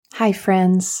Hi,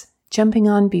 friends. Jumping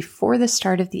on before the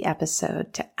start of the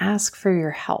episode to ask for your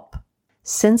help.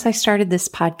 Since I started this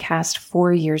podcast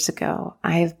 4 years ago,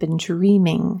 I have been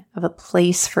dreaming of a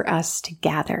place for us to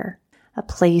gather, a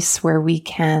place where we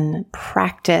can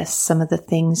practice some of the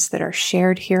things that are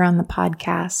shared here on the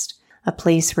podcast, a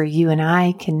place where you and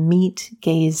I can meet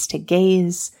gaze to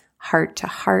gaze, heart to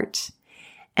heart,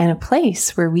 and a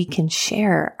place where we can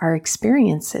share our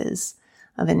experiences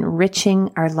of enriching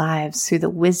our lives through the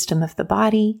wisdom of the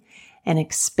body and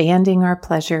expanding our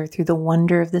pleasure through the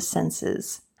wonder of the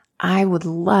senses. I would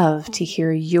love to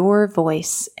hear your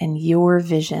voice and your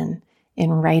vision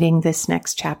in writing this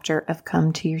next chapter of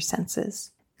Come to Your Senses.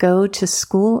 Go to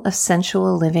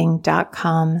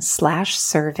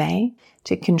schoolofsensualliving.com/survey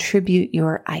to contribute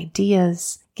your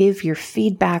ideas, give your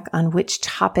feedback on which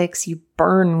topics you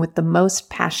burn with the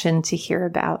most passion to hear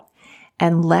about,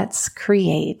 and let's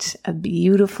create a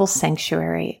beautiful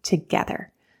sanctuary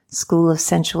together.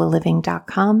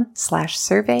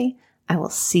 schoolofsensualliving.com/survey. I will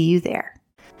see you there.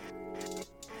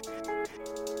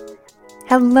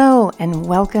 Hello, and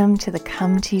welcome to the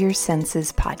Come to Your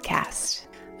Senses podcast.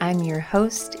 I'm your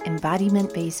host,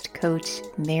 embodiment-based coach,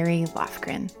 Mary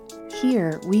Lofgren.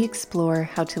 Here, we explore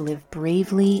how to live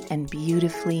bravely and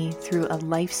beautifully through a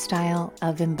lifestyle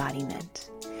of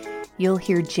embodiment. You'll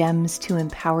hear gems to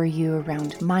empower you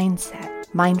around mindset,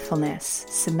 mindfulness,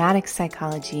 somatic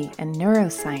psychology, and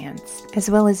neuroscience, as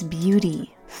well as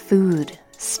beauty, food,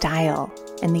 style,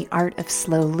 and the art of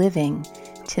slow living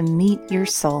to meet your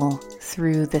soul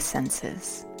through the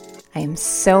senses. I am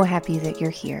so happy that you're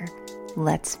here.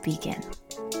 Let's begin.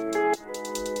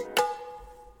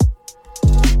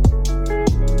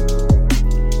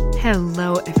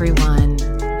 Hello, everyone.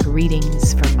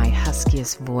 Greetings from my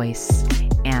huskiest voice,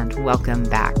 and welcome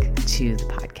back to the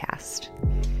podcast.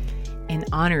 In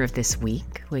honor of this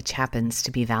week, which happens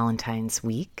to be Valentine's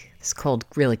week, this cold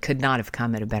really could not have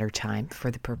come at a better time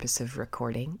for the purpose of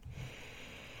recording.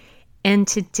 And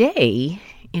today,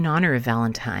 in honor of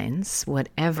Valentine's,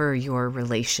 whatever your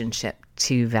relationship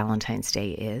to Valentine's Day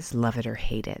is, love it or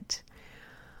hate it,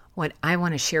 what I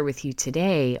want to share with you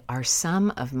today are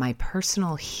some of my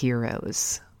personal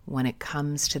heroes when it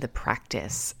comes to the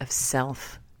practice of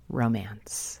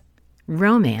self-romance.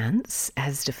 Romance,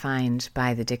 as defined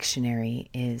by the dictionary,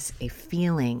 is a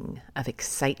feeling of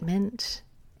excitement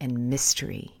and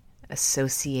mystery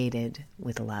associated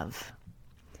with love.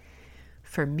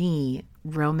 For me,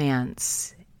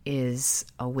 romance is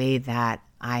a way that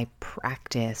I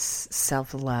practice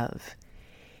self-love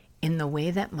in the way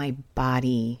that my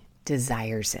body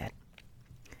desires it.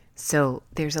 So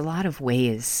there's a lot of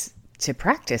ways to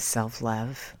practice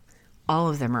self-love. All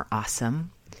of them are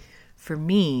awesome. For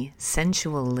me,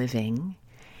 sensual living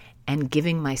and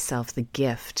giving myself the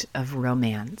gift of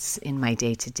romance in my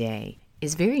day-to-day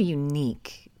is very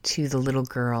unique to the little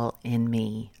girl in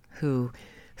me who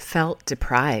felt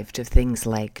deprived of things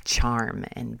like charm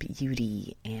and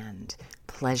beauty and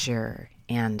pleasure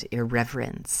and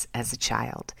irreverence as a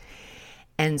child.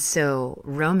 And so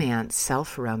romance,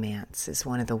 self-romance, is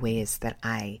one of the ways that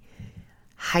I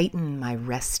heighten my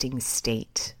resting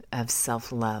state of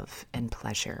self-love and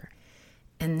pleasure.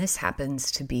 And this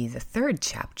happens to be the third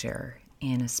chapter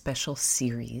in a special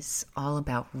series all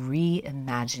about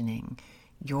reimagining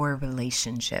your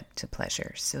relationship to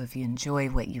pleasure. So if you enjoy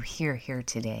what you hear here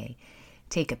today,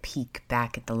 take a peek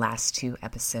back at the last 2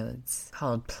 episodes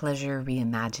called Pleasure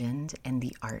Reimagined and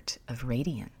the Art of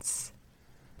Radiance.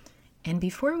 And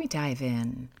before we dive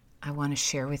in, I want to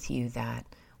share with you that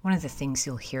one of the things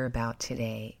you'll hear about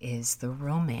today is the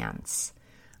romance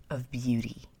of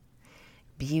beauty.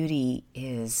 Beauty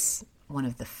is one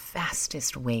of the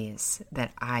fastest ways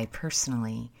that I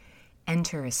personally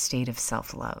enter a state of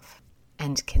self-love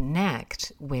and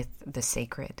connect with the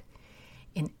sacred.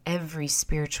 In every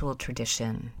spiritual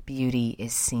tradition, beauty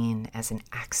is seen as an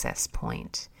access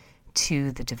point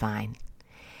to the divine.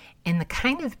 And the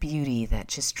kind of beauty that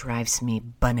just drives me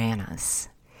bananas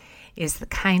is the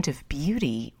kind of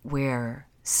beauty where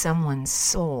someone's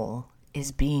soul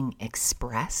is being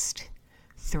expressed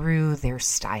through their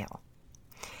style.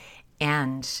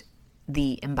 And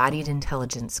the Embodied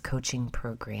Intelligence Coaching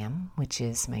Program, which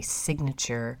is my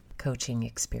signature coaching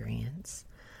experience,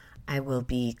 I will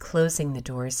be closing the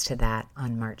doors to that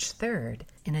on March 3rd,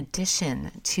 in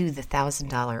addition to the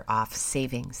 $1,000 off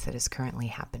savings that is currently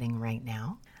happening right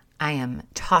now. I am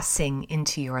tossing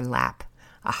into your lap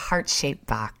a heart-shaped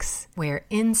box where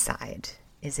inside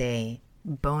is a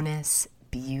bonus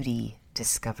beauty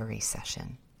discovery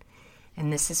session.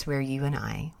 And this is where you and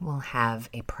I will have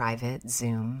a private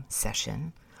Zoom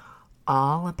session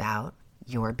all about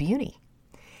your beauty.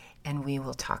 and we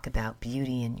will talk about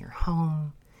beauty in your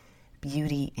home,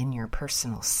 beauty in your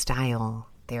personal style.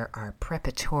 There are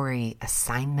preparatory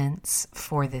assignments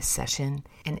for this session.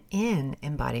 And in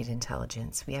Embodied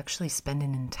Intelligence, we actually spend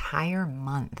an entire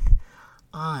month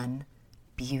on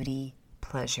beauty,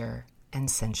 pleasure, and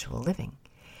sensual living.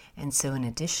 And so in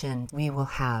addition, we will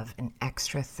have an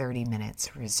extra 30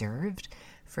 minutes reserved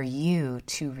for you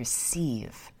to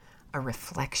receive a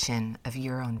reflection of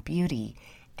your own beauty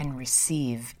and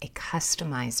receive a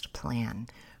customized plan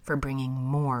for bringing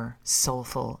more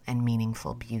soulful and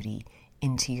meaningful beauty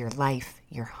into your life,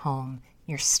 your home,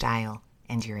 your style,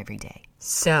 and your everyday.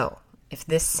 So, if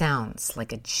this sounds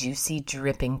like a juicy,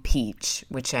 dripping peach,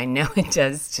 which I know it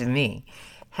does to me,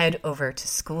 head over to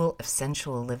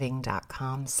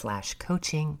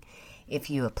schoolofsensualliving.com/coaching. If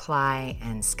you apply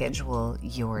and schedule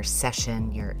your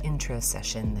session, your intro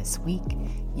session this week,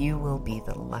 you will be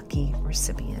the lucky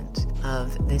recipient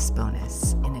of this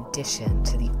bonus in addition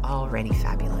to the already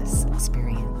fabulous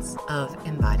experience of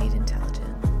Embodied Intelligence.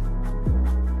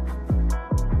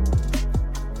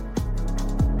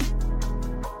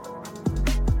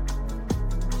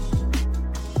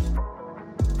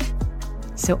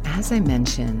 So as I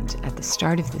mentioned at the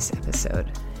start of this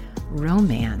episode,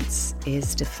 romance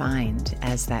is defined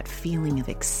as that feeling of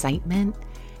excitement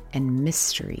and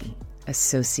mystery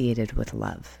associated with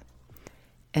love.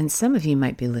 And some of you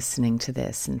might be listening to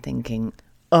this and thinking,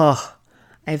 I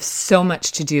have so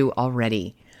much to do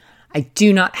already. I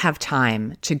do not have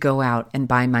time to go out and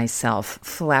buy myself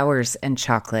flowers and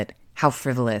chocolate. How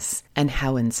frivolous and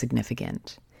how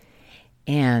insignificant.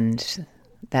 And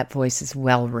that voice is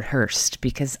well rehearsed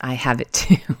because I have it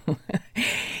too.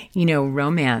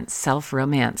 Romance,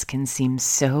 self-romance can seem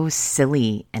so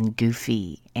silly and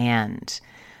goofy and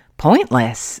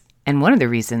pointless. And one of the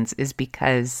reasons is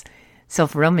because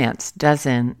self-romance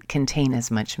doesn't contain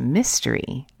as much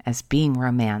mystery as being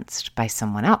romanced by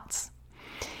someone else.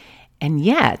 And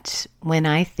yet, when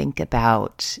I think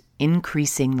about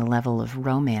increasing the level of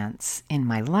romance in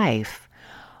my life,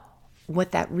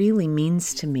 what that really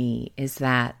means to me is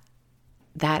that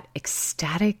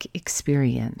ecstatic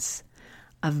experience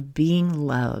of being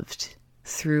loved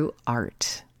through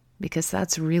art, because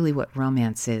that's really what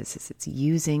romance is it's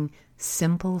using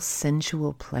simple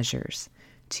sensual pleasures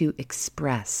to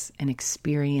express an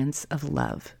experience of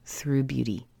love through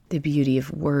beauty. The beauty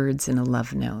of words in a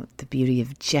love note, the beauty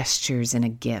of gestures in a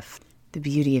gift, the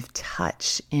beauty of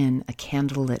touch in a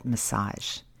candlelit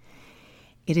massage.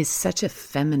 It is such a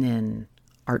feminine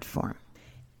art form.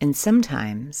 And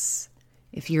sometimes,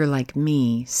 if you're like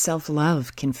me,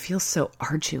 self-love can feel so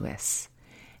arduous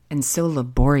and so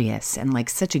laborious and like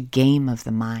such a game of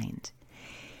the mind.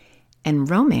 And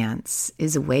romance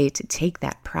is a way to take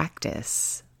that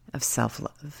practice of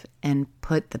self-love and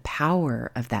put the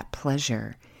power of that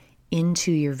pleasure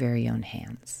into your very own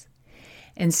hands.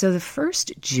 And so the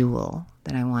first jewel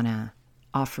that I want to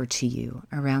offer to you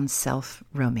around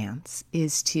self-romance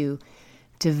is to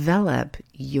develop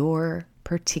your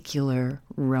particular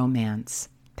romance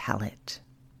palette.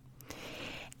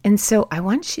 And so I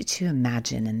want you to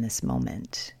imagine in this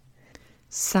moment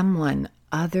someone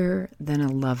other than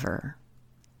a lover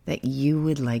that you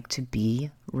would like to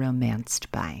be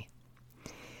romanced by.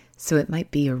 So it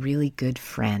might be a really good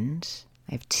friend.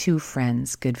 I have two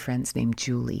friends, good friends named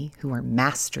Julie, who are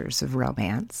masters of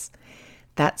romance.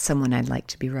 That's someone I'd like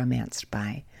to be romanced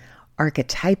by.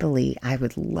 Archetypally, I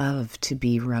would love to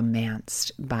be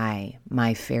romanced by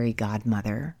my fairy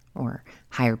godmother or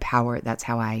higher power. That's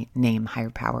how I name higher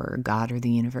power or God or the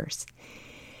universe.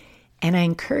 And I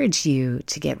encourage you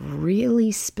to get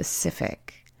really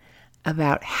specific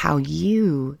about how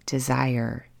you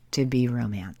desire to be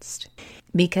romanced.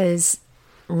 Because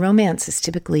romance is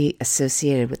typically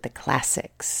associated with the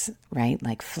classics, right?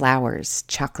 Like flowers,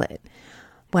 chocolate.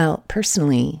 Well,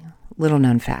 personally, little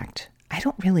known fact, I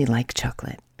don't really like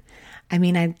chocolate. I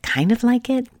mean, I kind of like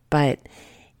it, but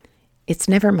it's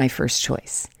never my first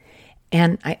choice.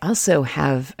 And I also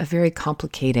have a very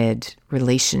complicated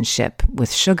relationship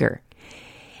with sugar.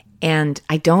 And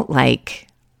I don't like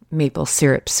maple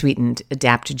syrup sweetened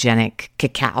adaptogenic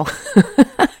cacao.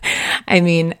 I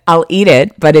mean, I'll eat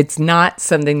it, but it's not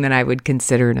something that I would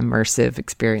consider an immersive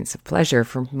experience of pleasure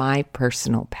for my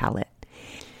personal palate.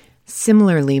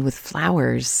 Similarly with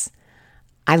flowers,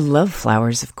 I love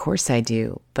flowers, of course I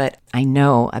do, but I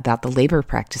know about the labor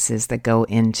practices that go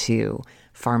into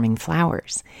farming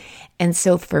flowers. And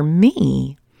so for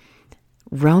me,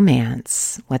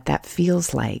 romance, what that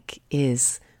feels like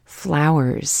is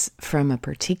flowers from a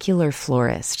particular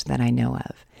florist that I know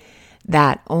of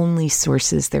that only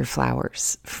sources their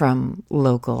flowers from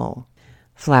local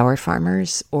flower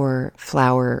farmers or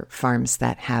flower farms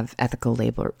that have ethical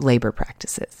labor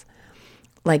practices.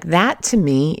 Like that to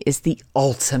me is the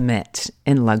ultimate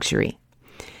in luxury.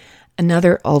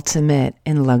 Another ultimate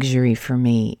in luxury for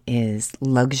me is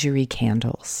luxury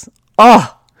candles.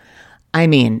 Oh, I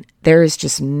mean, there is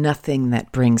just nothing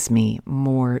that brings me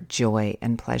more joy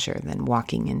and pleasure than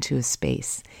walking into a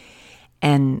space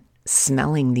and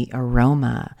smelling the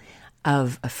aroma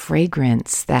of a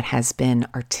fragrance that has been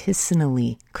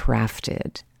artisanally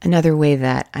crafted. Another way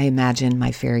that I imagine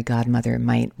my fairy godmother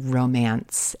might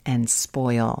romance and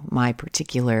spoil my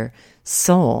particular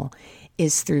soul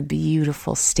is through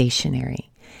beautiful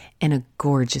stationery and a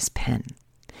gorgeous pen.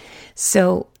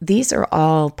 So these are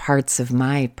all parts of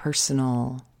my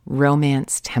personal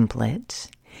romance template.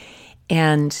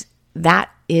 And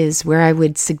that is where I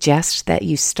would suggest that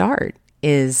you start,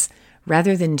 is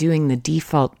rather than doing the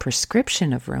default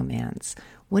prescription of romance,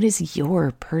 what is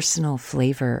your personal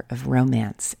flavor of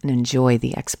romance, and enjoy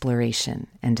the exploration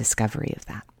and discovery of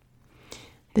that.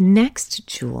 The next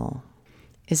jewel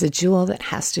is a jewel that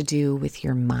has to do with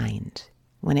your mind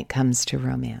when it comes to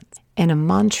romance. And a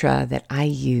mantra that I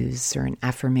use, or an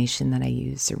affirmation that I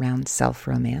use around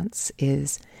self-romance,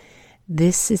 is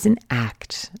this is an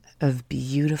act of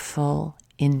beautiful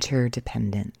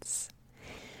interdependence.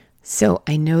 So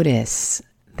I notice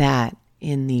that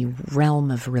in the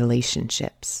realm of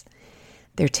relationships,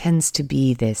 there tends to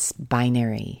be this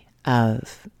binary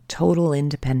of total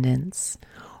independence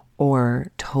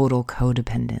or total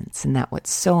codependence, and that what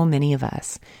so many of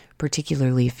us,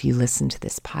 particularly if you listen to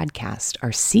this podcast,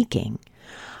 are seeking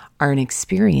are an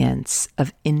experience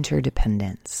of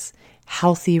interdependence,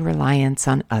 healthy reliance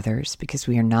on others, because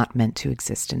we are not meant to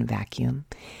exist in a vacuum,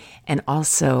 and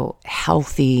also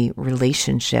healthy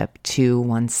relationship to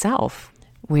oneself,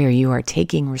 where you are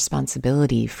taking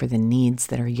responsibility for the needs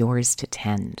that are yours to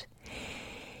tend.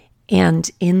 And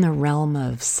in the realm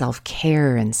of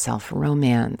self-care and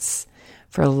self-romance,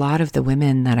 for a lot of the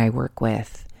women that I work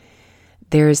with,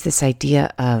 there is this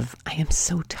idea of, I am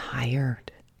so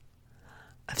tired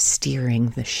of steering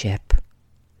the ship.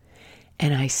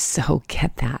 And I so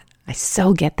get that.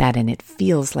 And it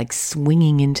feels like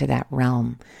swinging into that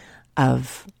realm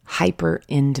of hyper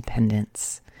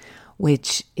independence,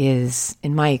 which is,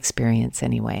 in my experience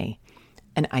anyway,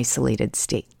 an isolated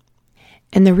state.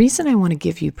 And the reason I want to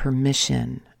give you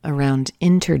permission around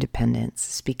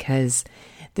interdependence is because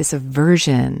this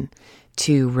aversion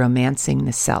to romancing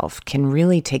the self can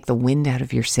really take the wind out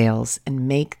of your sails and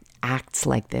make acts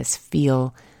like this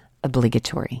feel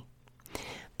obligatory.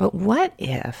 But what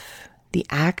if the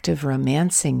act of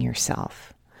romancing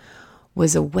yourself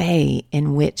was a way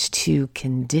in which to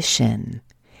condition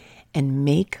and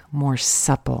make more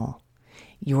supple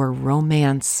your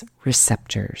romance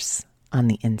receptors on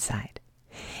the inside?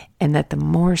 And that the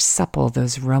more supple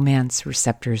those romance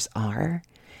receptors are,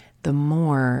 the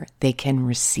more they can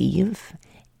receive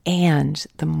and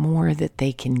the more that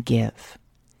they can give.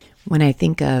 When I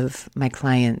think of my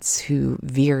clients who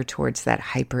veer towards that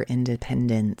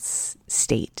hyper-independence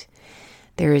state,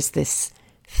 there is this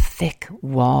thick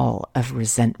wall of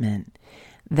resentment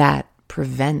that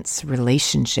prevents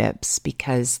relationships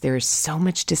because there is so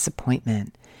much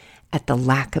disappointment at the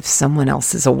lack of someone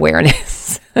else's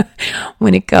awareness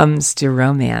when it comes to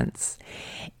romance.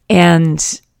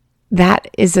 And that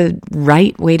is a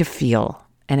right way to feel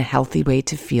and a healthy way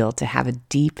to feel, to have a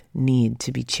deep need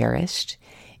to be cherished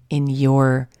in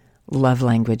your love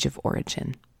language of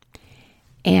origin.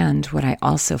 And what I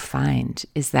also find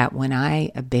is that when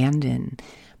I abandon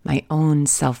my own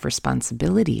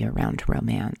self-responsibility around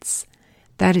romance,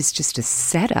 that is just a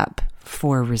setup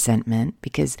for resentment,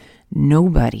 because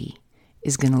nobody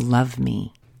is going to love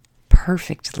me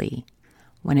perfectly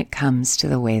when it comes to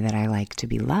the way that I like to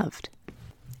be loved.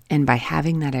 And by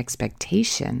having that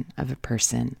expectation of a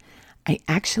person, I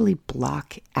actually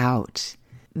block out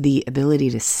the ability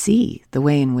to see the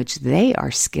way in which they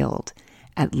are skilled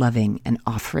at loving and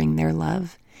offering their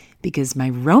love, because my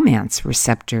romance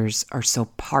receptors are so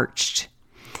parched.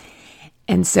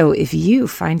 And so if you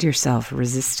find yourself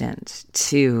resistant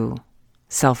to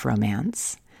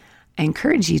self-romance, I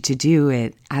encourage you to do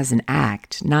it as an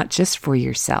act, not just for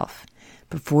yourself,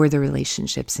 but for the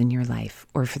relationships in your life,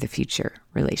 or for the future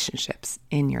relationships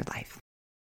in your life.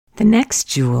 The next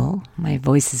jewel, my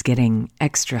voice is getting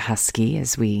extra husky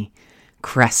as we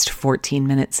crest 14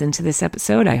 minutes into this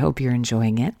episode. I hope you're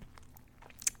enjoying it.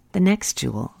 The next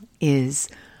jewel is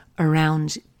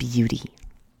around beauty.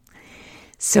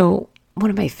 So one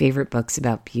of my favorite books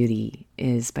about beauty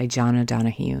is by John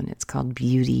O'Donohue, and it's called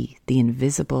Beauty, the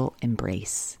Invisible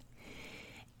Embrace.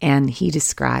 And he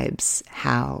describes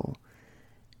how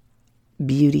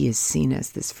beauty is seen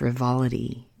as this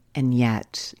frivolity, and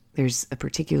yet there's a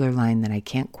particular line that I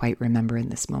can't quite remember in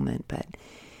this moment, but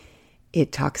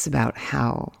it talks about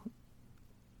how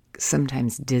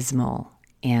sometimes dismal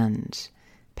and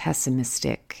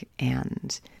pessimistic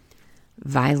and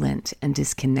violent and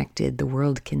disconnected the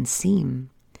world can seem.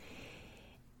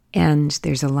 And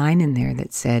there's a line in there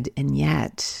that said, and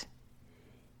yet,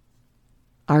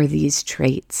 are these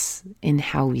traits in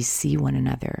how we see one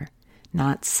another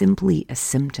not simply a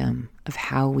symptom of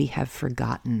how we have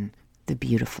forgotten the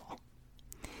beautiful?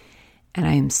 And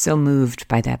I am so moved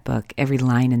by that book. Every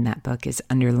line in that book is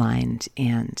underlined,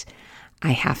 and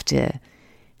I have to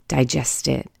digest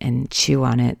it and chew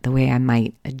on it the way I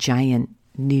might a giant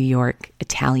New York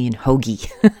Italian hoagie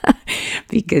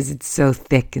because it's so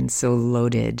thick and so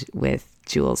loaded with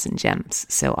jewels and gems.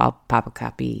 So I'll pop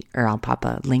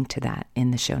a link to that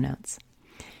in the show notes.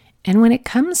 And when it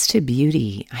comes to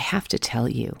beauty, I have to tell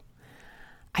you,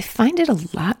 I find it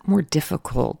a lot more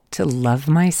difficult to love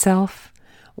myself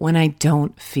when I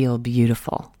don't feel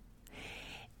beautiful.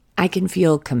 I can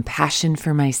feel compassion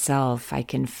for myself. I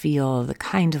can feel the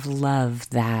kind of love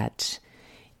that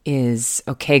is,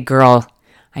 okay, girl,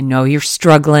 I know you're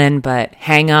struggling, but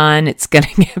hang on, it's going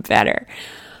to get better.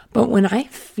 But when I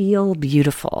feel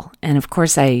beautiful, and of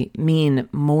course I mean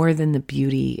more than the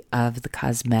beauty of the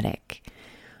cosmetic,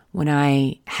 when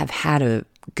I have had a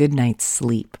good night's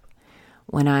sleep,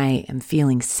 when I am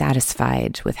feeling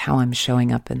satisfied with how I'm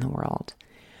showing up in the world,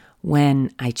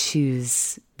 when I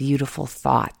choose beautiful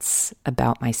thoughts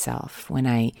about myself, when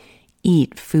I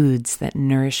eat foods that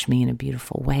nourish me in a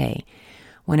beautiful way,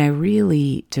 when I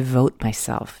really devote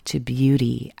myself to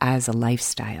beauty as a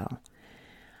lifestyle,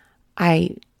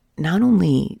 I not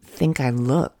only think I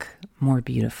look more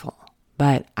beautiful,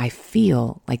 but I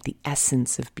feel like the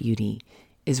essence of beauty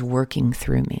is working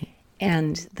through me.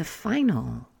 And the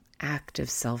final act of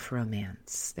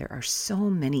self-romance, there are so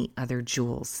many other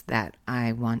jewels that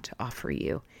I want to offer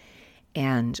you.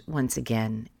 And once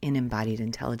again, in Embodied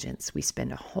Intelligence, we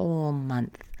spend a whole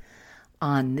month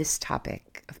on this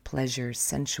topic of pleasure,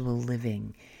 sensual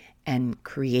living, and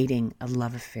creating a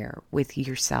love affair with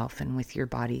yourself and with your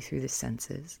body through the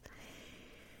senses.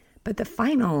 But the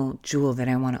final jewel that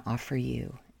I want to offer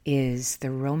you is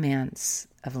the romance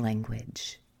of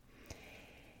language.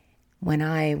 When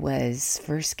I was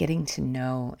first getting to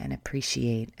know and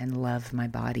appreciate and love my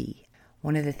body,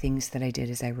 one of the things that I did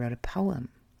is I wrote a poem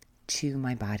to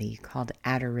my body called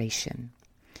Adoration.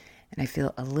 And I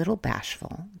feel a little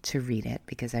bashful to read it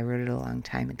because I wrote it a long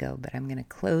time ago, but I'm going to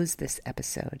close this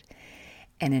episode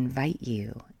and invite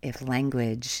you, if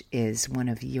language is one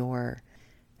of your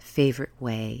favorite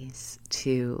ways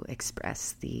to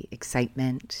express the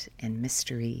excitement and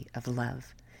mystery of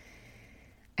love,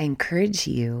 I encourage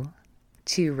you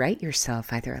to write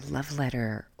yourself either a love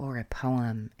letter or a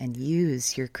poem and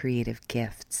use your creative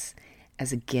gifts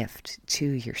as a gift to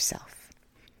yourself.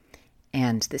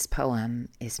 And this poem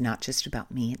is not just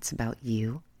about me, it's about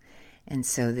you. And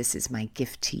so this is my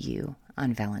gift to you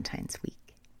on Valentine's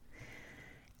week.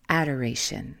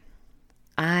 Adoration.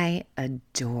 I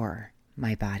adore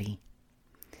my body.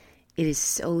 It is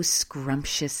so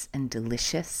scrumptious and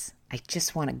delicious. I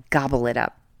just want to gobble it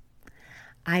up.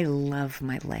 I love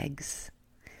my legs.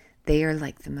 They are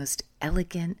like the most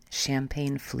elegant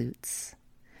champagne flutes.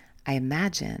 I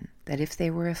imagine that if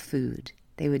they were a food,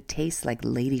 they would taste like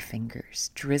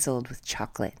ladyfingers drizzled with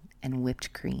chocolate and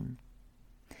whipped cream.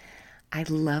 I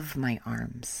love my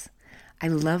arms. I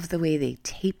love the way they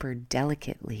taper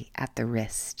delicately at the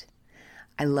wrist.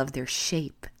 I love their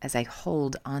shape as I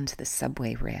hold onto the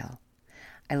subway rail.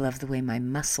 I love the way my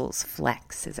muscles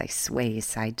flex as I sway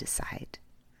side to side.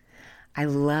 I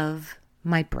love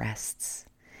my breasts.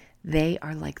 They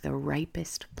are like the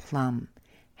ripest plum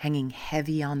hanging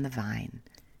heavy on the vine,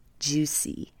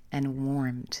 juicy and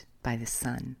warmed by the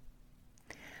sun.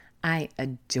 I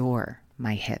adore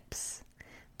my hips.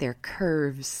 Their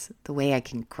curves, the way I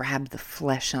can grab the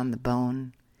flesh on the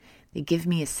bone, they give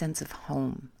me a sense of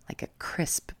home, like a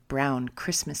crisp brown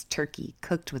Christmas turkey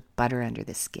cooked with butter under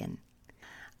the skin.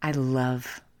 I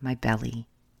love my belly.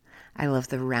 I love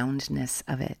the roundness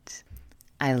of it.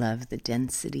 I love the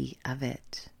density of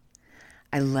it.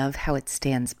 I love how it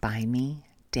stands by me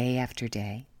day after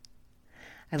day.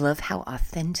 I love how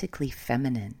authentically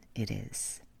feminine it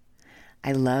is.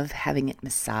 I love having it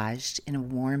massaged in a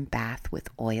warm bath with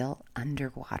oil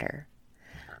underwater.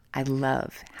 I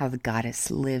love how the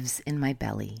goddess lives in my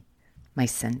belly, my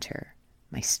center,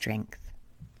 my strength.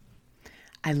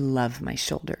 I love my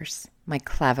shoulders, my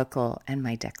clavicle, and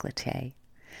my décolleté.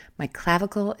 My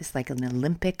clavicle is like an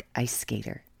Olympic ice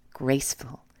skater,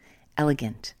 graceful,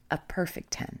 elegant, a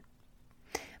perfect 10.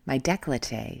 My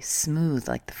décolleté smooth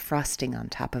like the frosting on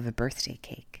top of a birthday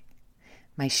cake.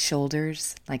 My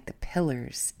shoulders like the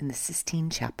pillars in the Sistine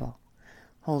Chapel,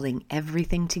 holding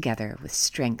everything together with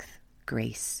strength,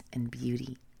 grace, and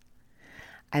beauty.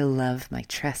 I love my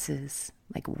tresses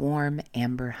like warm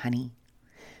amber honey,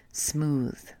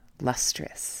 smooth,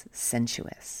 lustrous,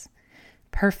 sensuous,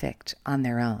 perfect on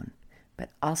their own, but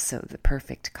also the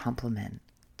perfect complement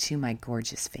to my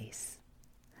gorgeous face.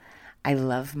 I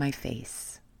love my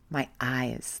face, my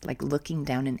eyes like looking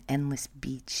down an endless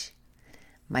beach,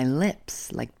 my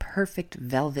lips like perfect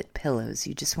velvet pillows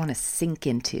you just want to sink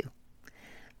into,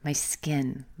 my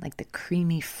skin like the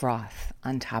creamy froth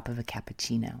on top of a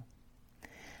cappuccino.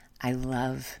 I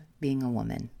love being a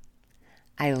woman.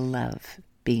 I love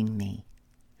being me.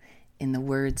 In the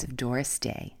words of Doris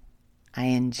Day, I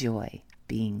enjoy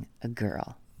being a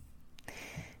girl.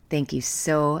 Thank you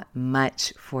so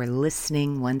much for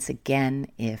listening once again.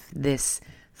 If this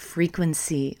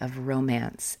frequency of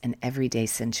romance and everyday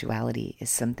sensuality is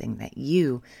something that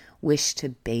you wish to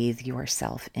bathe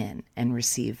yourself in and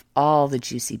receive all the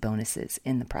juicy bonuses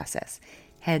in the process,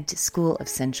 head to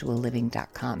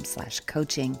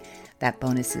schoolofsensualliving.com/coaching. That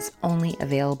bonus is only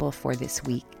available for this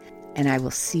week, and I will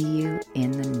see you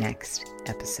in the next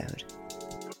episode.